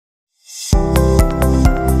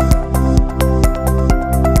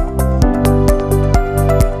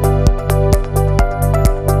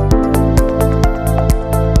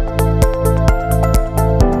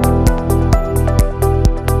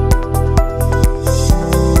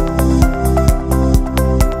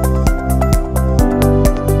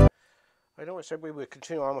said we would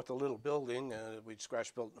continue on with the little building. We'd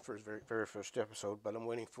scratch built in the very first episode, but I'm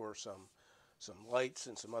waiting for some lights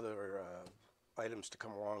and some other items to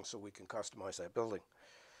come along so we can customize that building.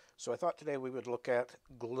 So I thought today we would look at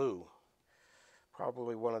glue,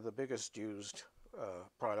 probably one of the biggest used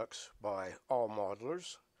products by all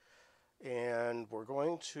modelers, and we're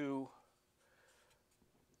going to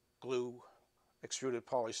glue extruded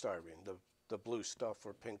polystyrene, the blue stuff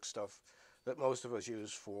or pink stuff that most of us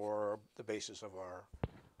use for the basis of our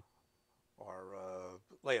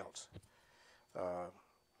layouts.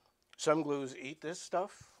 Some glues eat this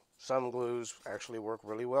stuff. Some glues actually work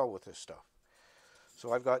really well with this stuff.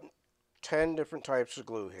 So I've got 10 different types of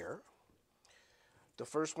glue here. The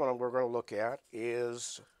first one we're going to look at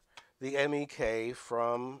is the MEK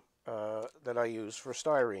from that I use for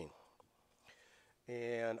styrene.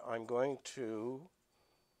 And I'm going to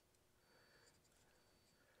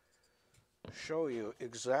show you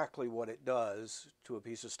exactly what it does to a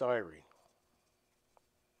piece of styrene.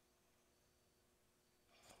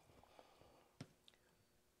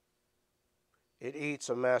 It eats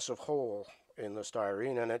a massive hole in the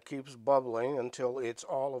styrene and it keeps bubbling until it's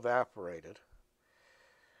all evaporated.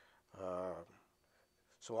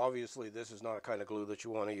 So obviously this is not a kind of glue that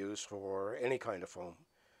you want to use for any kind of foam.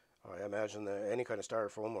 I imagine that any kind of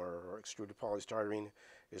styrofoam or extruded polystyrene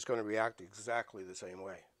is going to react exactly the same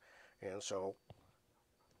way. And so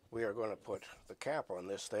we are going to put the cap on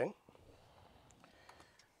this thing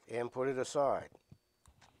and put it aside.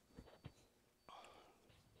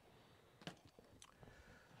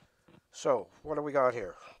 So what do we got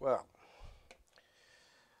here? Well,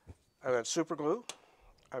 I've got super glue,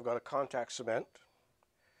 I've got a contact cement,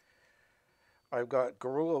 I've got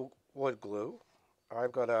Gorilla wood glue,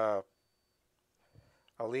 I've got a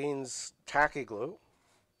Aleene's tacky glue,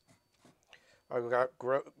 I've got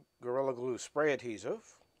Gorilla Glue spray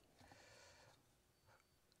adhesive,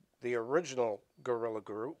 the original Gorilla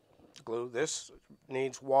glue. This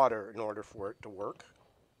needs water in order for it to work.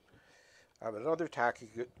 I have another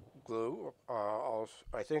tacky glue,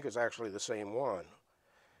 I think it's actually the same one,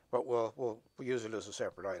 but we'll use it as a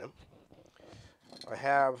separate item. I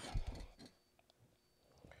have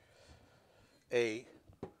a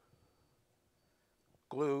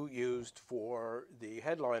glue used for the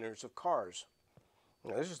headliners of cars.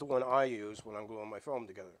 Now, this is the one I use when I'm gluing my foam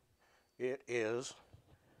together. It is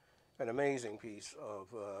an amazing piece of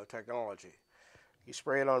technology. You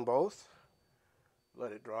spray it on both,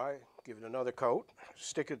 let it dry, give it another coat,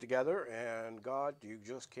 stick it together, and God, you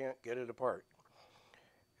just can't get it apart.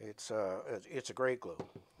 It's a great glue.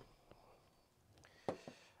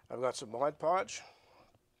 I've got some Mod Podge.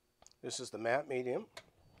 This is the matte medium.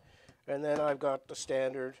 And then I've got the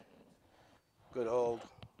standard good old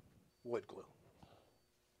wood glue.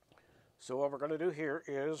 So what we're going to do here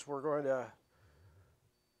is we're going to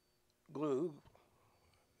glue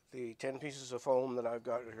the 10 pieces of foam that I've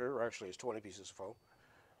got here, or actually it's 20 pieces of foam,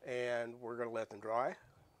 and we're going to let them dry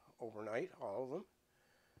overnight, all of them.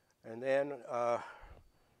 And then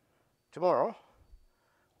tomorrow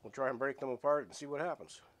we'll try and break them apart and see what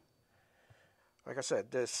happens. Like I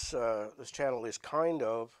said, this channel is kind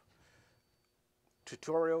of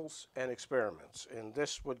tutorials and experiments, and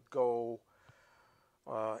this would go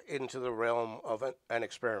into the realm of an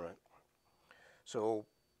experiment. So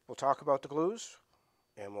we'll talk about the glues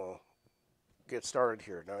and we'll get started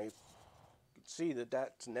here. Now you can see that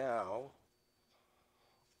that's now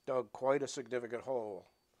dug quite a significant hole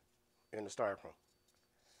in the styrofoam,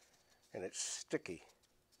 and it's sticky.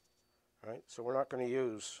 Right? So we're not going to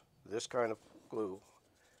use this kind of glue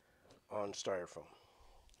on styrofoam.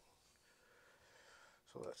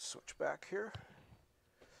 So let's switch back here.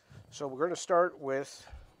 So we're going to start with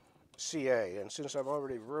CA, and since I've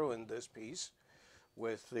already ruined this piece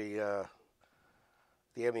with the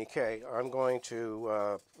MEK, I'm going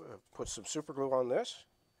to put some super glue on this,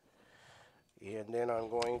 and then I'm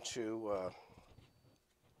going to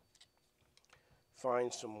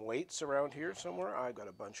find some weights around here somewhere. I've got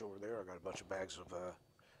a bunch over there. I've got a bunch of bags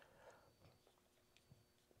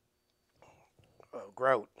of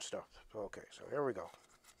grout stuff. Okay, so here we go.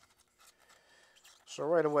 So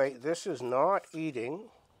right away, this is not eating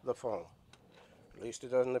the foam. At least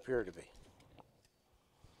it doesn't appear to be.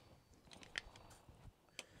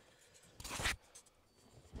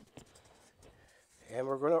 And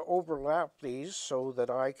we're going to overlap these so that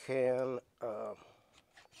I can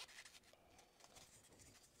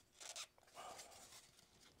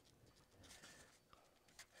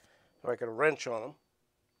wrench on them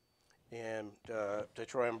and to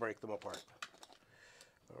try and break them apart.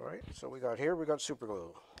 All right, so we got super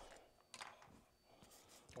glue,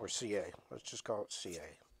 or CA. Let's just call it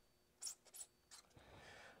CA.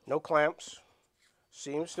 No clamps.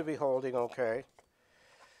 Seems to be holding okay.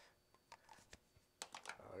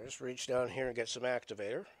 I'll just reach down here and get some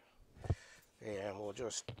activator. And we'll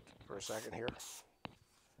just, for a second here.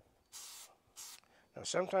 Now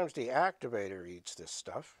sometimes the activator eats this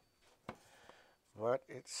stuff. But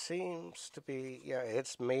it seems to be, yeah,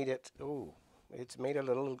 it's made it, it's made a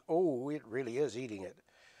little, it really is eating it.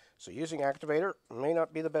 So using activator may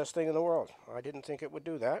not be the best thing in the world. I didn't think it would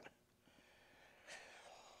do that.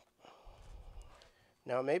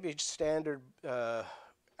 Now maybe standard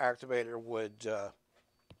activator wouldn't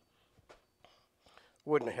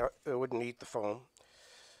eat the foam,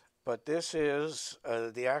 but this is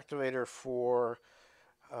the activator for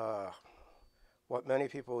what many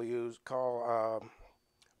people call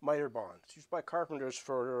miter bond. It's used by carpenters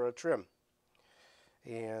for trim,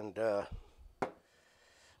 and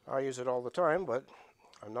I use it all the time, but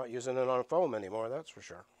I'm not using it on foam anymore, that's for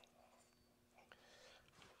sure.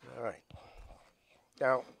 All right.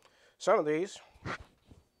 Now, some of these,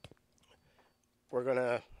 we're going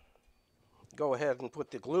to go ahead and put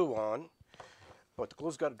the glue on, but the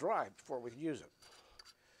glue's got to dry before we can use it.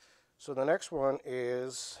 So the next one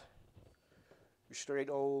is your straight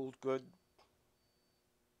old good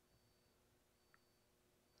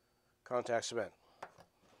contact cement.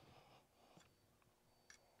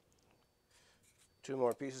 2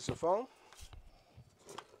 more pieces of foam,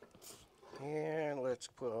 and let's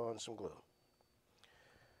put on some glue.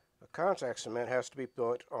 The contact cement has to be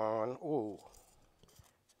put on,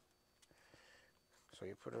 so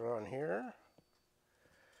you put it on here,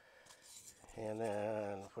 and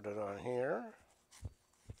then put it on here,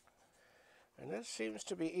 and this seems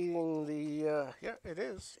to be eating the, yeah, it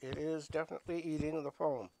is definitely eating the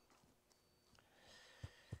foam.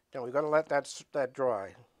 Now we've got to let that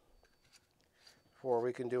dry before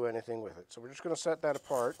we can do anything with it. So we're just going to set that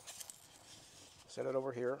apart, set it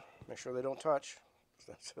over here, make sure they don't touch.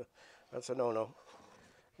 That's a no-no.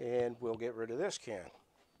 And we'll get rid of this can.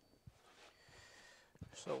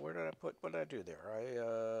 So where did I put, what did I do there?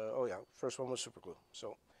 Oh yeah, first one was super glue.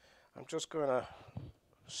 So I'm just going to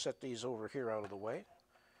set these over here out of the way.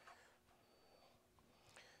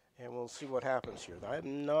 And we'll see what happens here.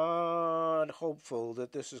 I'm not hopeful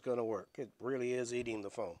that this is going to work. It really is eating the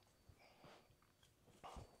foam.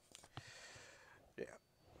 Yeah.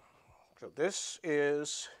 So this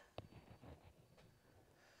is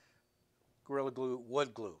Gorilla Glue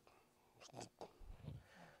wood glue.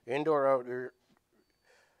 Indoor, outdoor,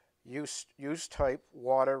 use type,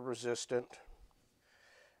 water resistant,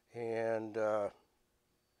 and we'll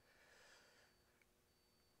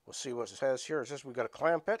see what it says here. It says we've got to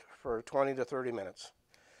clamp it for 20 to 30 minutes.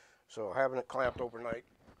 So having it clamped overnight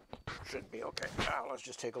should be okay. Now let's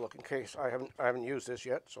just take a look in case. I haven't used this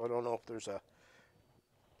yet, so I don't know if there's a.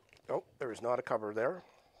 Nope, there is not a cover there.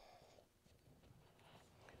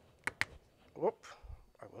 Whoop!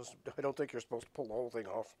 I don't think you're supposed to pull the whole thing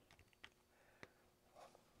off.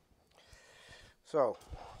 So.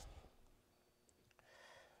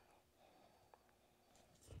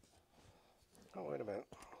 Oh, wait a minute.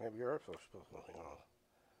 Maybe you're supposed to pull something off.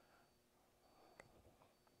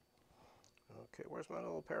 Okay, where's my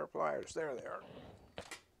little pair of pliers? There they are.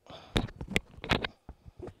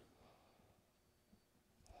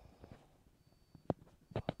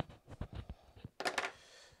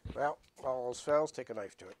 Well, all else fails, take a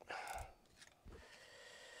knife to it.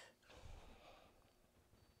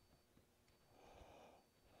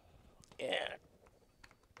 Yeah.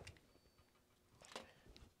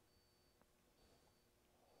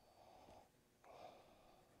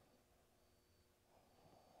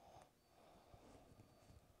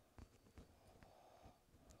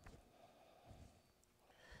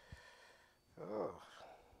 Oh.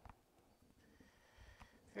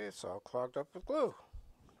 It's all clogged up with glue.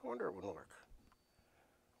 I wonder it wouldn't work.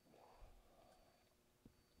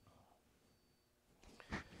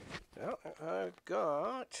 Well, I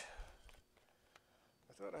thought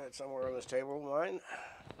I had somewhere on this table of mine.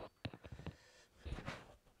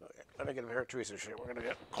 Okay, let me get a pair of tweezers here. We're going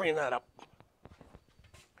to clean that up.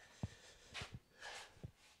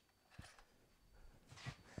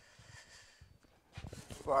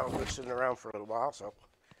 The bottle's been sitting around for a little while, so.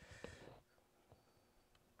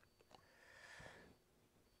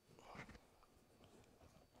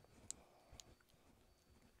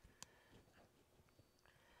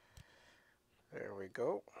 There we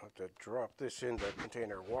go. I'll have to drop this into a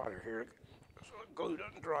container of water here so the glue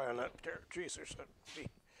doesn't dry on that pair of tweezers. That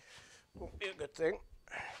won't be a good thing.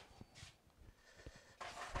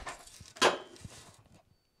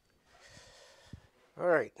 All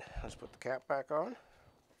right, let's put the cap back on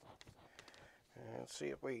and see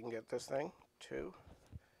if we can get this thing to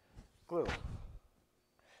glue.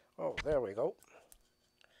 Oh, there we go.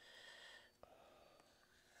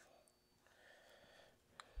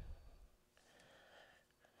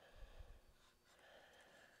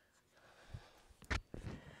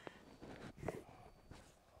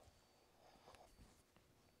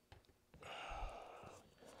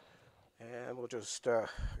 And we'll just, I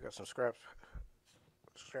got some scrap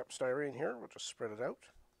styrene here. We'll just spread it out.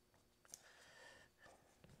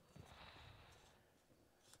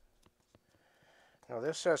 Now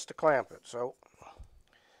this says to clamp it, so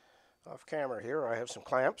off camera here I have some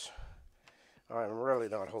clamps. I'm really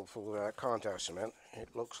not hopeful of that contact cement. It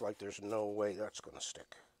looks like there's no way that's going to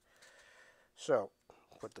stick. So,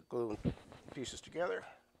 put the glue pieces together,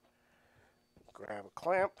 grab a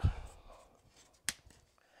clamp,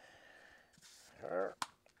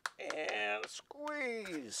 and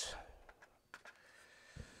squeeze.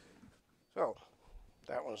 So,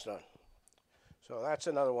 that one's done. So that's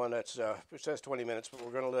another one that's, it says 20 minutes, but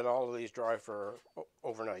we're going to let all of these dry for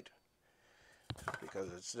overnight.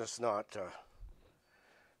 Because it's just not,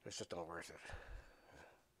 it's just not worth it.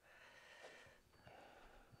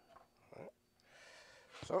 Right.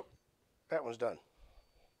 So, that one's done.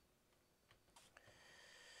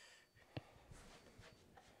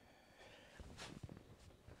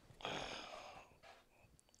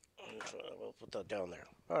 So we'll put that down there.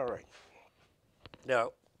 All right. Now,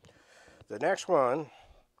 the next one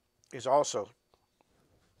is also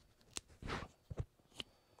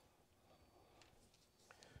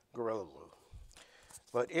Gorilla Glue,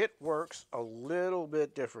 but it works a little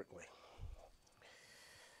bit differently.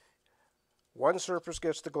 One surface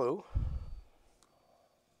gets the glue,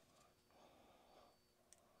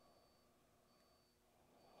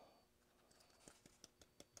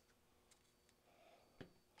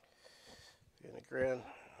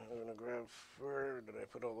 I'm going to grab, where did I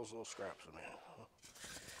put all those little scraps in there?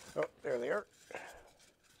 Oh, there they are.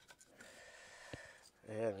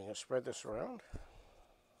 And I'm going to spread this around.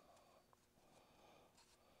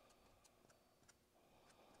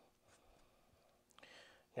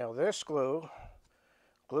 Now this glue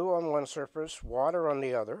on one surface, water on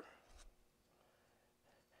the other,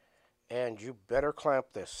 and you better clamp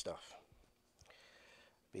this stuff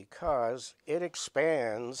because it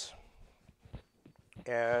expands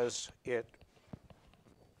as it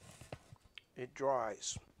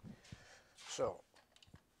dries. So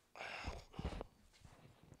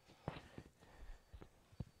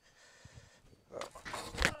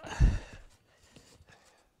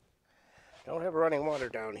don't have running water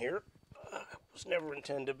down here. It was never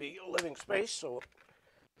intended to be a living space, so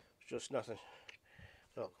it's just nothing.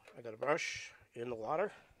 So I got a brush in the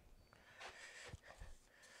water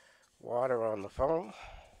on the foam,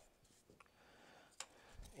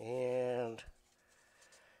 and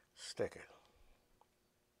stick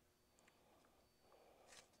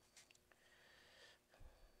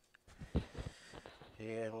it.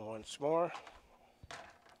 And once more,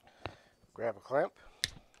 grab a clamp.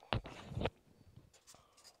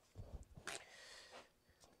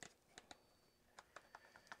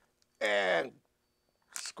 And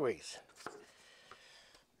squeeze.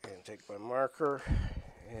 And take my marker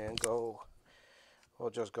and go, we'll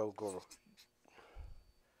just go.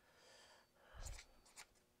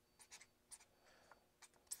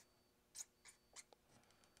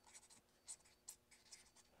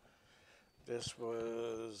 This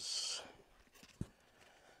was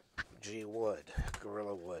wood,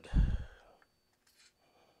 Gorilla Wood.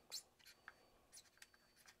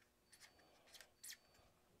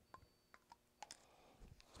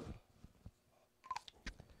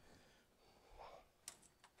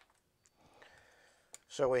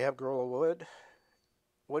 So we have Gorilla wood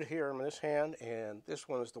here in this hand, and this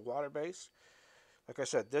one is the water base. Like I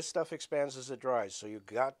said, this stuff expands as it dries, so you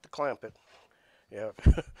got to clamp it. Yeah,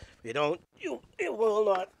 if you don't, it will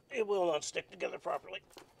not stick together properly.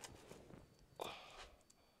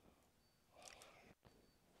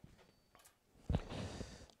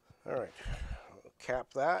 All right, I'll cap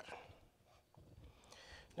that.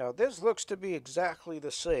 Now this looks to be exactly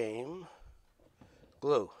the same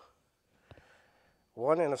glue.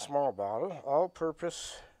 One in a small bottle,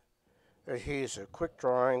 all-purpose adhesive, quick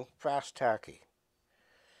drying, fast tacky.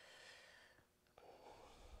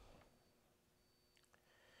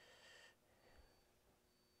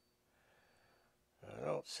 I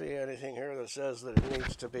don't see anything here that says that it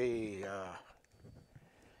needs to be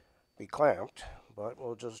clamped, but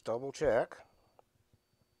we'll just double check.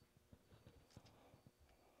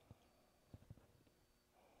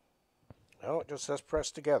 No, it just says press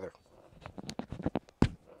together.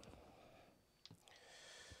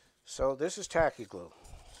 So this is tacky glue.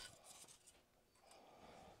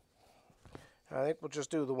 I think we'll just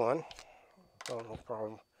do the one. Oh, no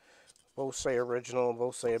problem. Both say original,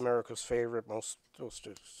 both say America's favorite, most those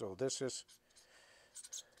two. So this is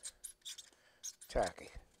tacky.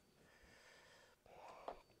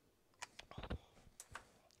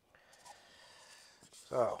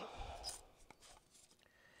 So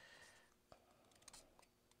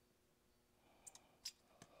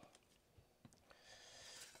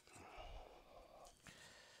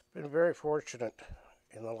been very fortunate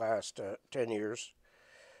in the last 10 years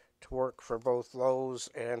to work for both Lowe's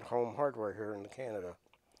and Home Hardware here in Canada.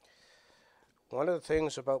 One of the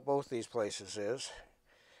things about both these places is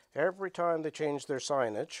every time they change their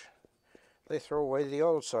signage, they throw away the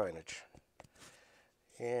old signage.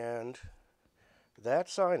 And that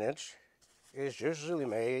signage is usually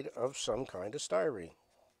made of some kind of styrene.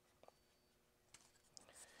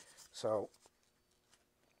 So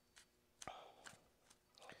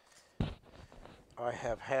I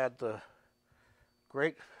have had the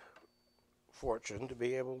great fortune to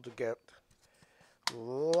be able to get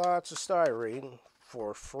lots of styrene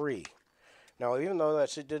for free. Now, even though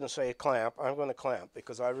it didn't say clamp, I'm going to clamp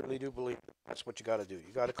because I really do believe that's what you got to do.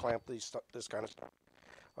 You got to clamp this kind of stuff.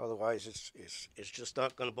 Otherwise, it's just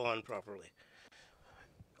not going to bond properly.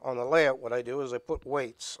 On the layout, what I do is I put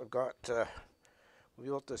weights. I've got, we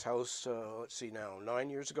built this house, let's see now, 8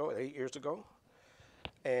 years ago.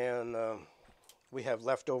 And we have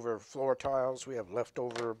leftover floor tiles. We have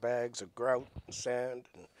leftover bags of grout and sand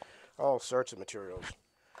and all sorts of materials.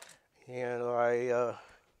 And I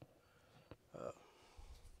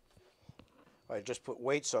just put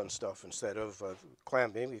weights on stuff instead of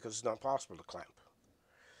clamping because it's not possible to clamp.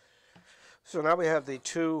 So now we have the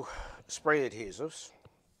two spray adhesives.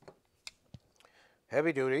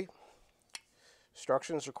 Heavy duty.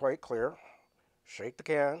 Instructions are quite clear. Shake the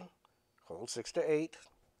can, hold 6 to 8.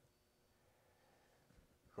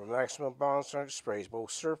 For maximum bond strength, sprays both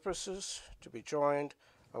surfaces to be joined,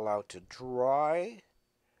 allowed to dry,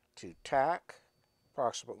 to tack,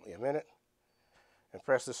 approximately a minute, and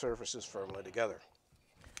press the surfaces firmly together.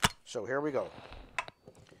 So here we go.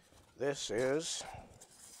 This is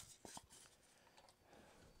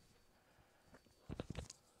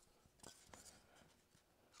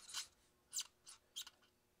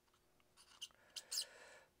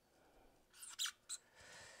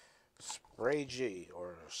Spray G,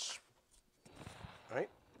 right?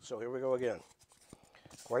 So here we go again.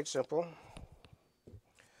 Quite simple.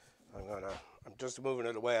 I'm just moving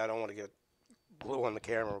it away. I don't want to get glue on the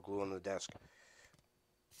camera or glue on the desk.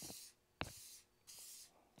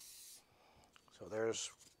 So there's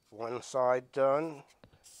one side done.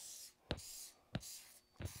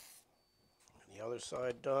 And the other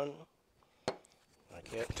side done. I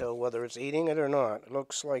can't tell whether it's eating it or not. It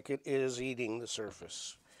looks like it is eating the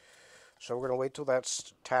surface. So we're going to wait till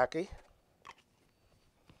that's tacky.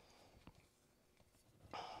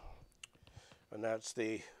 And that's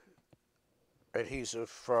the adhesive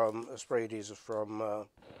from, spray adhesive from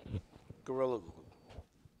Gorilla Glue.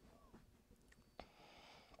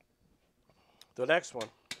 The next one,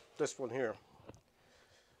 this one here,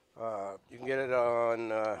 you can get it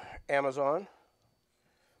on Amazon,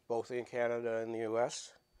 both in Canada and the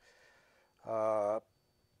US.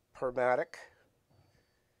 Permatic,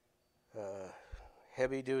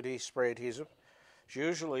 heavy duty spray adhesive. It's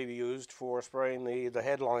usually used for spraying the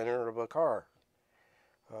headliner of a car.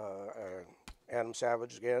 Adam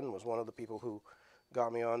Savage, again, was one of the people who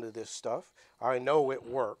got me onto this stuff. I know it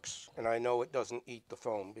works, and I know it doesn't eat the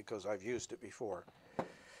foam because I've used it before.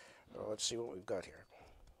 Let's see what we've got here.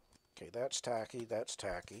 Okay, that's tacky, that's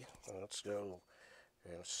tacky. Let's go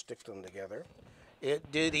and stick them together. It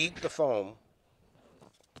did eat the foam,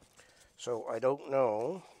 so I don't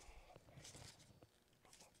know.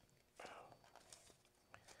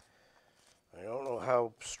 I don't know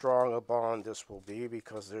how strong a bond this will be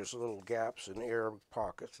because there's little gaps and air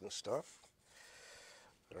pockets and stuff.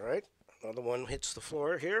 All right, another one hits the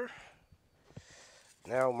floor here.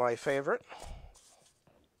 Now my favorite.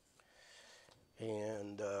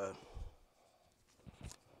 And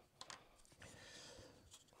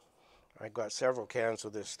I got several cans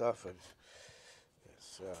of this stuff.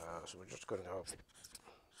 So we're just going to go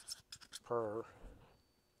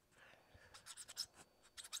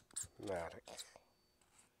Permatic.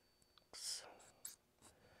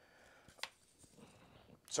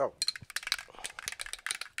 So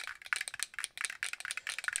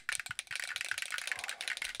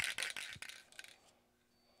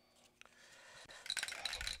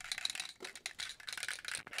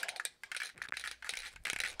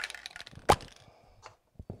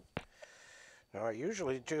now I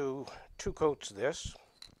usually do 2 coats of this.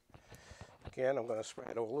 can. I'm going to spread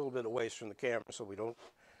it a little bit away from the camera so we don't.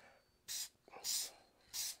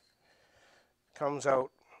 Comes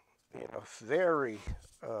out in a very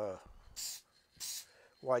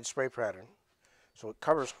wide spray pattern, so it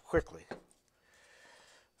covers quickly.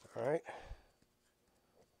 All right.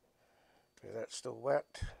 Okay, that's still wet.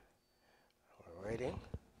 We're waiting.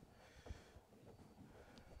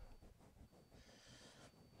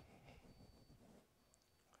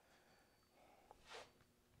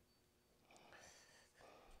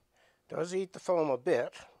 Does eat the foam a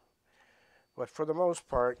bit, but for the most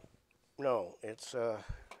part, no. It's okay,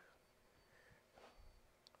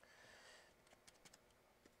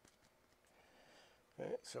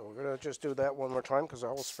 so we're going to just do that one more time because I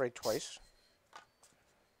will spray twice.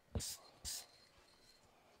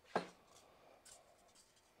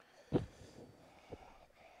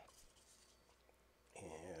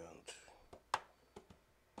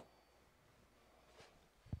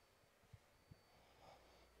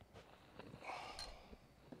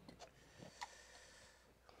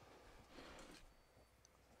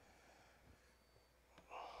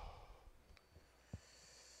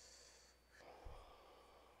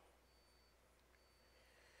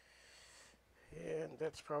 And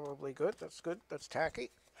that's probably good. That's good. That's tacky.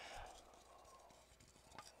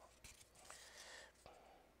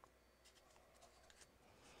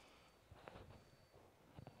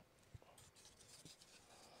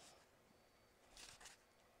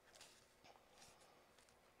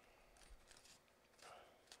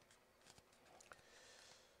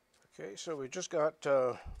 Okay, so we just got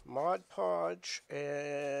Mod Podge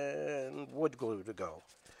and wood glue to go.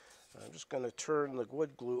 I'm just going to turn the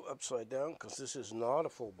wood glue upside down because this is not a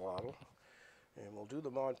full bottle. And we'll do the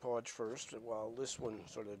Mod Podge first while this one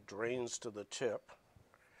sort of drains to the tip.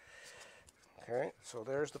 Okay, so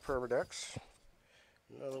there's the Permadex.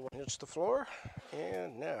 Another one hits the floor.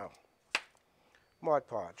 And now, Mod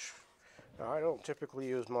Podge. Now, I don't typically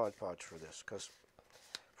use Mod Podge for this because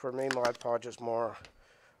for me Mod Podge is more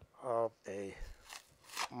of a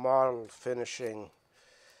model finishing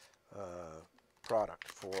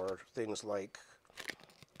product for things like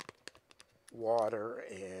water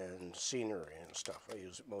and scenery and stuff. I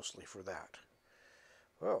use it mostly for that.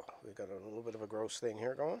 Well, we got a little bit of a gross thing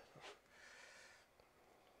here going.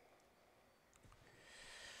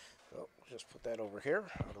 So just put that over here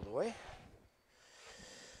out of the way.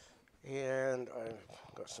 And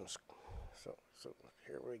I've got some, so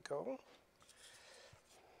here we go.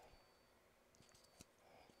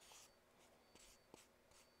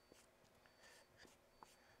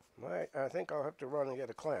 I think I'll have to run and get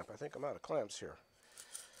a clamp. I think I'm out of clamps here.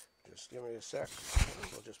 Just give me a sec.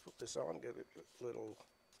 We'll just put this on, get a little.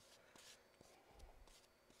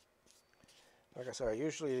 Like I said, I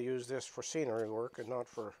usually use this for scenery work and not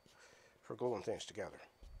for gluing things together.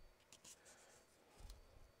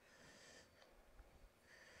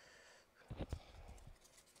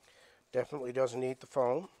 Definitely doesn't eat the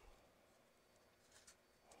foam.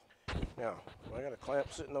 Now, I got a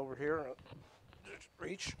clamp sitting over here. Just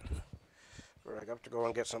reach, or I got to go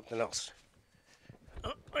and get something else.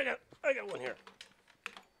 Oh, I got one here.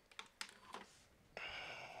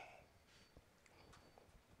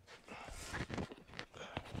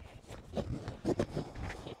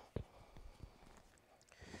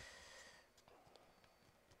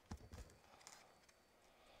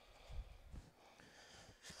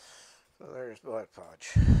 So there's Mod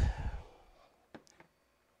Podge.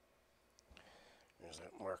 There's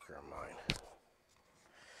that marker of mine.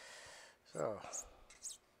 So,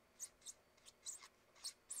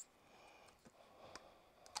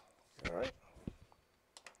 all right.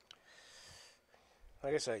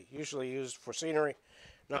 Like I say, usually used for scenery,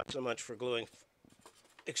 not so much for gluing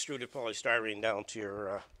extruded polystyrene down to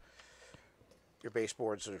your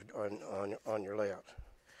baseboards on your layout.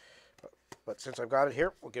 But since I've got it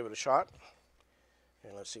here, we'll give it a shot,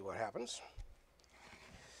 and let's see what happens.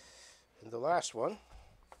 And the last one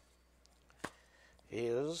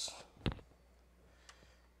is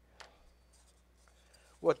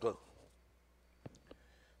wood glue.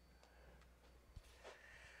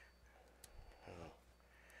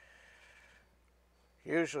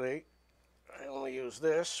 Usually, I only use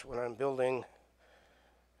this when I'm building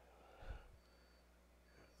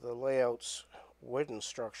the layout's wooden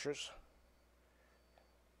structures.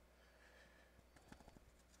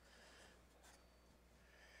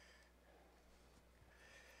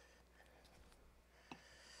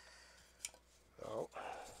 So,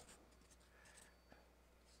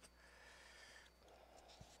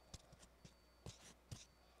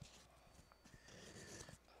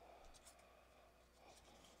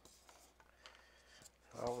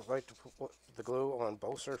 I always like to put the glue on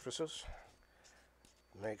both surfaces.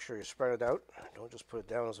 Make sure you spread it out. Don't just put it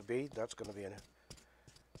down as a bead. That's going to be a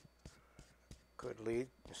could lead,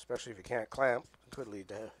 especially if you can't clamp, could lead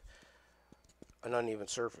to an uneven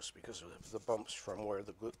surface because of the bumps from where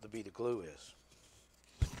the bead of glue is.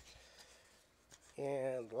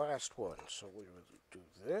 And last one, so we will do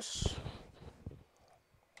this.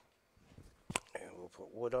 And we'll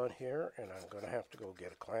put wood on here, and I'm going to have to go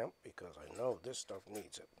get a clamp because I know this stuff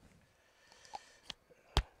needs it.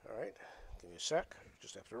 Alright, give me a sec.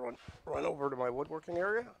 Just have to run over to my woodworking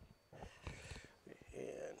area.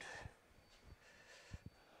 And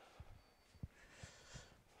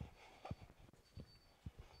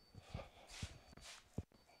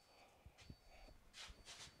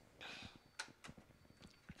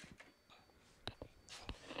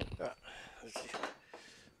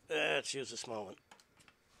let's use a small one.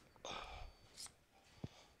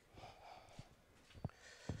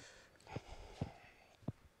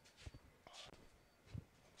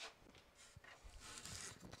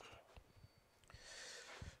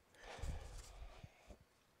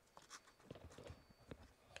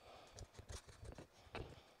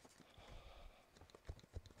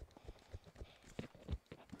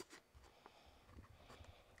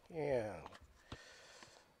 Yeah,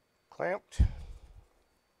 clamped,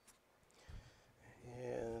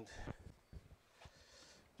 and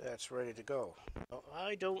that's ready to go. Now,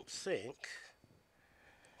 I don't think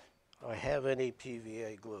I have any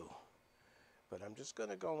PVA glue, but I'm just going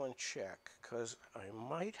to go and check because I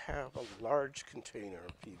might have a large container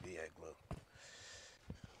of PVA glue.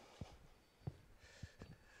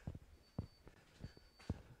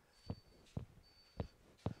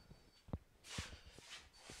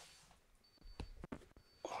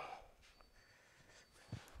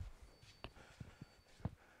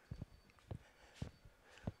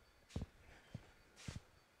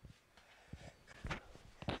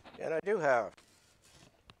 And I do have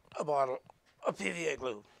a bottle of PVA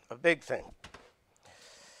glue, a big thing.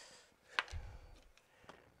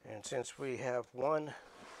 And since we have one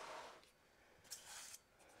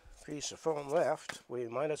piece of foam left, we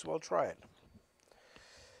might as well try it.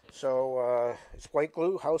 So it's white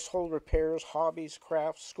glue, household repairs, hobbies,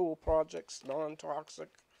 crafts, school projects, non-toxic.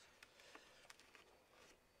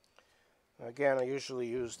 Again, I usually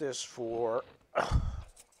use this for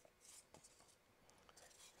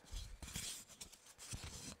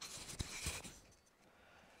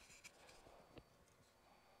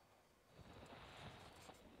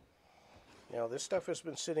now this stuff has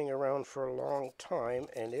been sitting around for a long time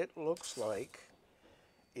and it looks like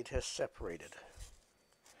it has separated.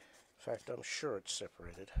 In fact, I'm sure it's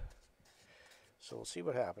separated. So we'll see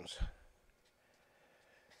what happens.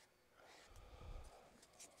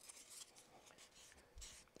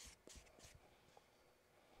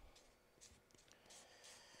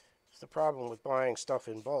 It's the problem with buying stuff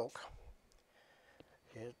in bulk.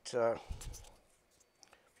 If you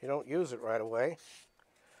don't use it right away,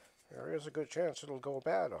 there is a good chance it'll go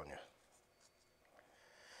bad on you.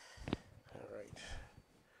 All right.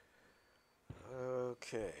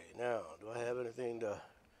 Okay, now, do I have anything to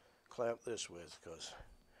clamp this with? Because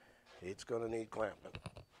it's going to need clamping.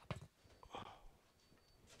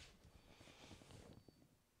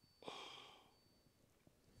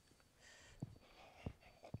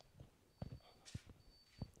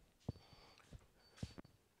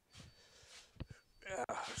 Yeah,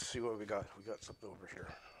 let's see what we got. We got something over here.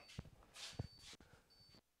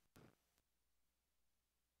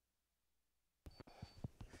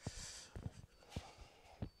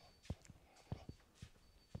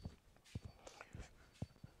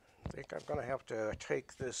 I think I'm going to have to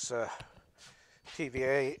take this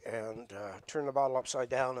PVA and turn the bottle upside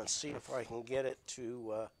down and see if I can get it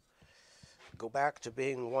to go back to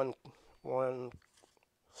being one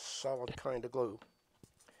solid kind of glue.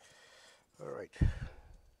 All right.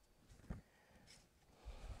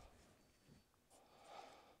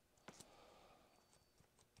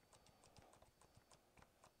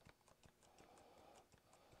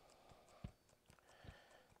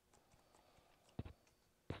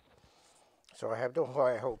 So I have no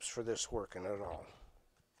high hopes for this working at all.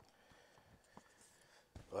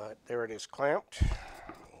 But there it is clamped.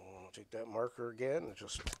 I'll take that marker again and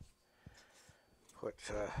just put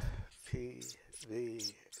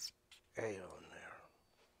PVA on there.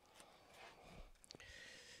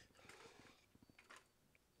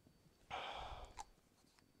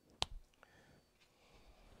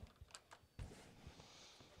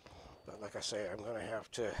 But like I say, I'm going to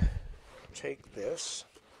have to take this,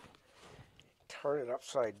 turn it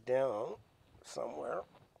upside down somewhere,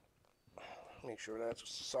 make sure that's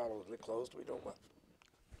solidly closed. We don't want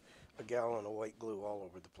a gallon of white glue all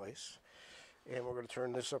over the place. And we're going to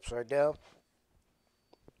turn this upside down.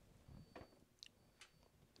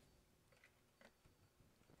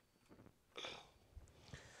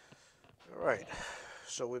 All right,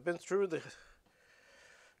 so we've been through the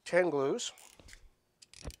 10 glues.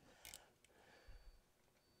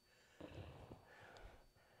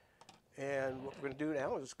 And what we're going to do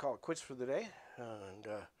now is call it quits for the day. And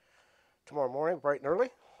tomorrow morning, bright and early,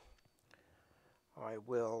 I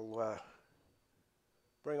will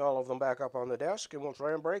bring all of them back up on the desk and we'll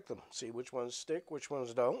try and break them. See which ones stick, which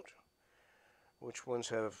ones don't, which ones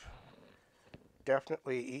have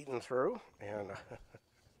definitely eaten through. And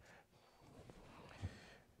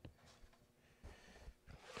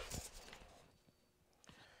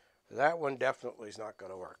that one definitely is not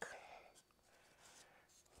going to work.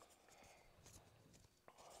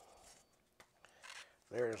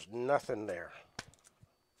 There's nothing there.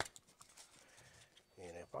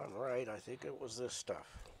 And if I'm right, I think it was this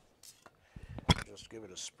stuff. Just give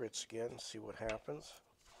it a spritz again, see what happens.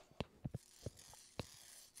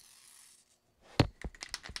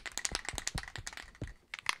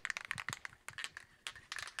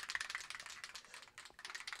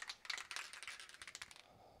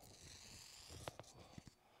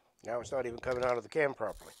 Now it's not even coming out of the can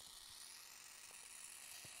properly.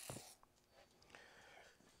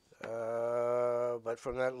 But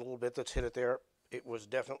from that little bit that's hit it there, it was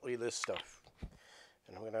definitely this stuff.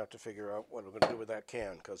 And I'm going to have to figure out what I'm going to do with that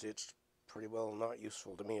can, because it's pretty well not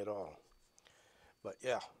useful to me at all. But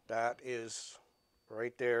yeah, that is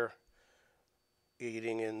right there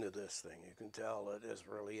eating into this thing. You can tell it is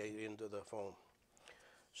really ate into the foam.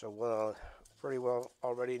 So pretty well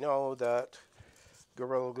already know that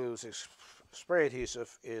Gorilla Glue's spray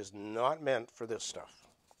adhesive is not meant for this stuff.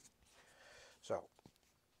 So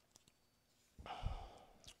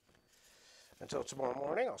until tomorrow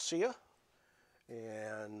morning, I'll see you,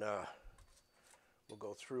 and we'll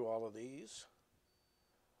go through all of these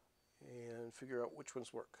and figure out which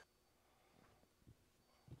ones work.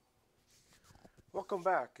 Welcome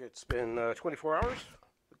back. It's been 24 hours.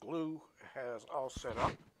 The glue has all set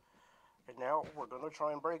up, and now we're going to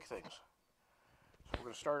try and break things. So we're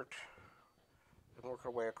going to start and work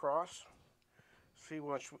our way across, see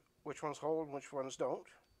which ones hold and which ones don't.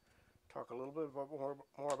 Talk a little bit more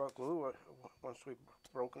about glue once we've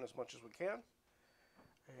broken as much as we can,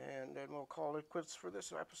 and then we'll call it quits for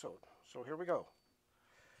this episode. So here we go.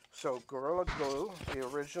 So Gorilla Glue, the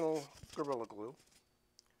original Gorilla Glue,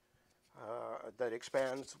 that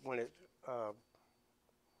expands when it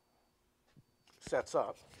sets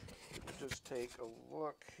up. Just take a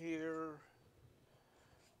look here.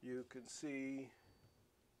 You can see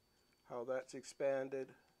how that's expanded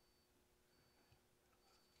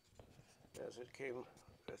as it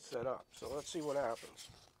set up. So let's see what happens.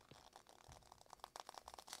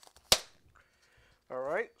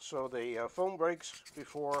 Alright, so the foam breaks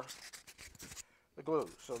before the glue,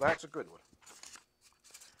 so that's a good one.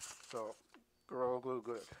 So, Gorilla Glue,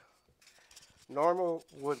 good. Normal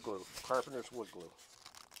wood glue, carpenter's wood glue.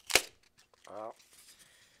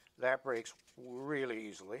 That breaks really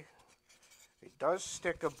easily. It does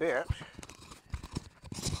stick a bit.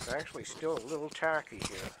 It's actually still a little tacky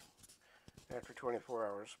here after 24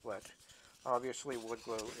 hours, but obviously wood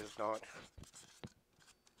glue is not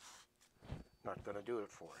going to do it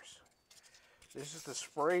for us. This is the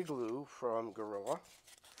spray glue from Gorilla,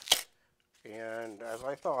 and as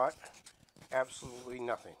I thought, absolutely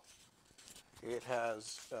nothing. It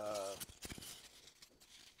has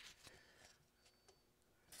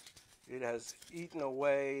eaten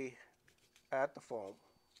away at the foam,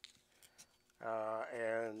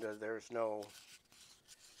 and there's no.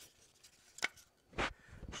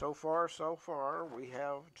 So far, we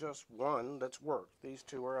have just one that's worked. These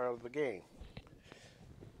two are out of the game.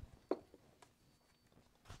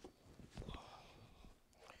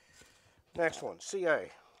 Next one, CA,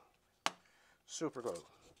 super glue.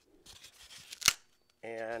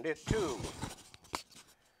 And it too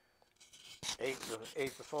ate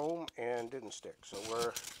the foam and didn't stick. So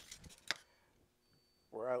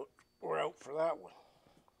we're out for that one.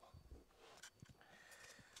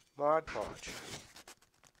 Mod Podge.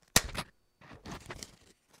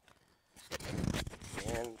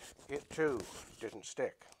 And it too didn't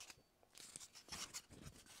stick.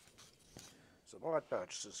 So Mod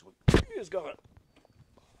Podge is gone.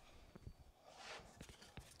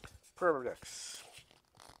 Permadex.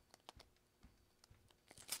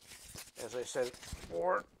 As I said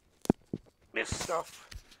before, this stuff.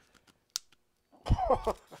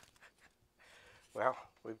 Well,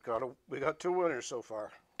 we got two winners so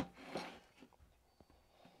far.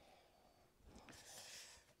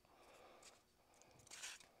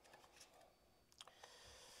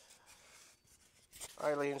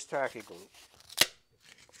 Eileen's tacky glue.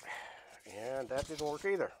 And that didn't work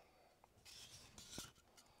either.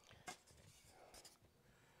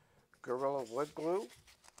 Gorilla wood glue.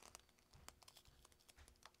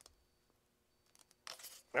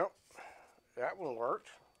 Nope, that one worked.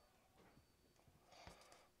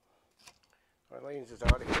 Eileen's is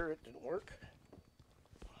out of here, it didn't work.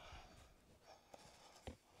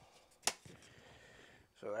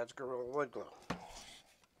 So that's Gorilla wood glue.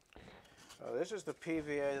 This is the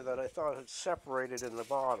PVA that I thought had separated in the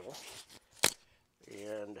bottle,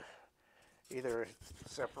 and either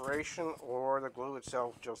separation or the glue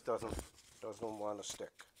itself just doesn't want to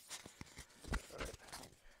stick. Right.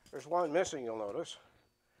 There's one missing, you'll notice.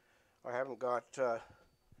 I haven't got the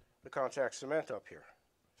contact cement up here,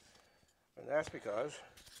 and that's because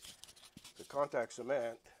the contact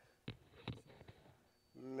cement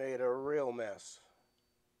made a real mess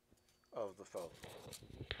of the foam.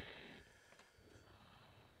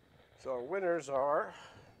 So our winners are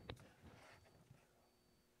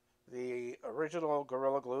the original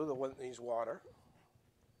Gorilla Glue, the one that needs water,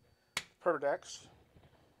 Perdex,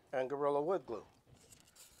 and Gorilla Wood Glue.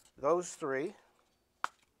 Those three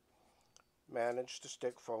managed to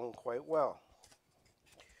stick foam quite well.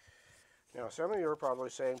 Now some of you are probably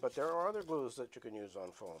saying, but there are other glues that you can use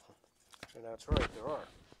on foam. And that's right, there are.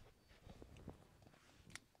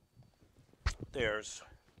 There's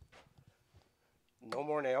No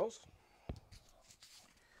More Nails,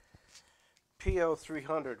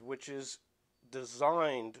 PO300, which is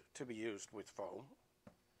designed to be used with foam,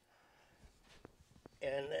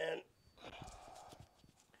 and then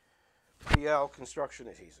PL construction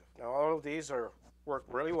adhesive. Now all of these work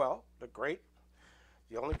really well, they're great.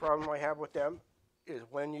 The only problem I have with them is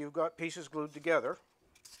when you've got pieces glued together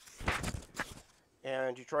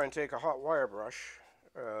and you try and take a hot wire brush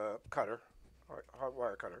cutter, hot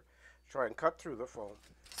wire cutter, try and cut through the foam,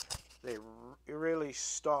 it really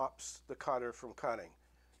stops the cutter from cutting.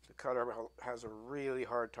 The cutter has a really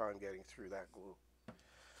hard time getting through that glue.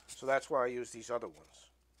 So that's why I use these other ones.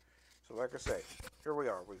 So like I say, here we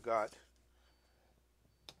are. We've got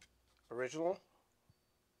original,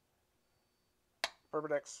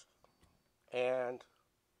 Perdex, and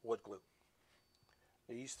wood glue.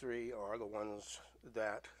 These three are the ones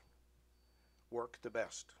that work the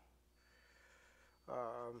best.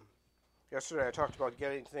 Yesterday I talked about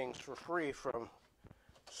getting things for free from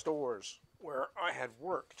stores where I had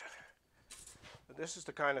worked. But this is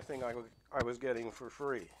the kind of thing I was getting for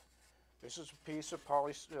free. This is a piece of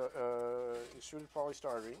extruded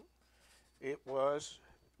polystyrene. It was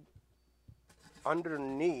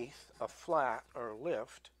underneath a flat or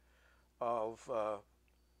lift of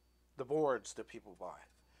the boards that people buy.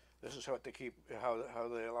 This is how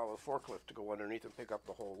they allow a forklift to go underneath and pick up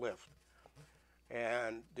the whole lift.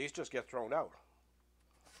 And these just get thrown out.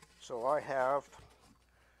 So I have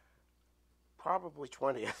probably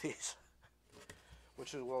 20 of these,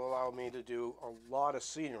 which will allow me to do a lot of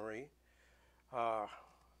scenery for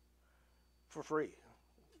free.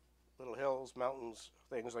 Little hills, mountains,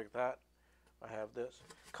 things like that. I have this.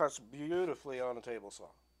 Cuts beautifully on a table saw.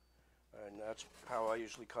 And that's how I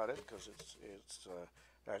usually cut it, because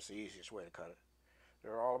that's the easiest way to cut it.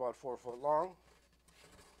 They're all about 4 foot long.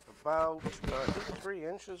 About 3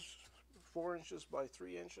 inches, 4 inches by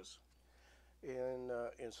 3 inches in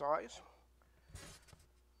size.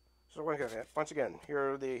 So once again,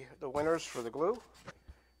 here are the winners for the glue,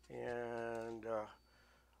 and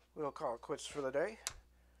we'll call it quits for the day.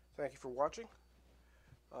 Thank you for watching.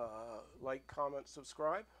 Like, comment,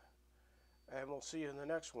 subscribe, and we'll see you in the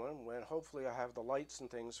next one when hopefully I have the lights and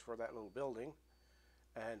things for that little building,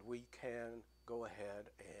 and we can go ahead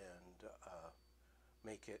and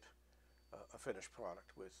make it a finished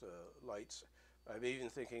product with lights. I'm even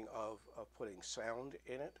thinking of putting sound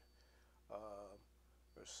in it.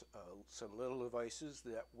 There's some little devices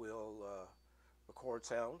that will record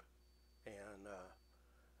sound and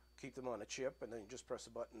keep them on a chip, and then you just press a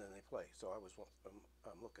button and they play. So I'm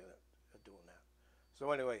looking at doing that. So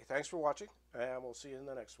anyway, thanks for watching, and we'll see you in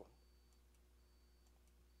the next one.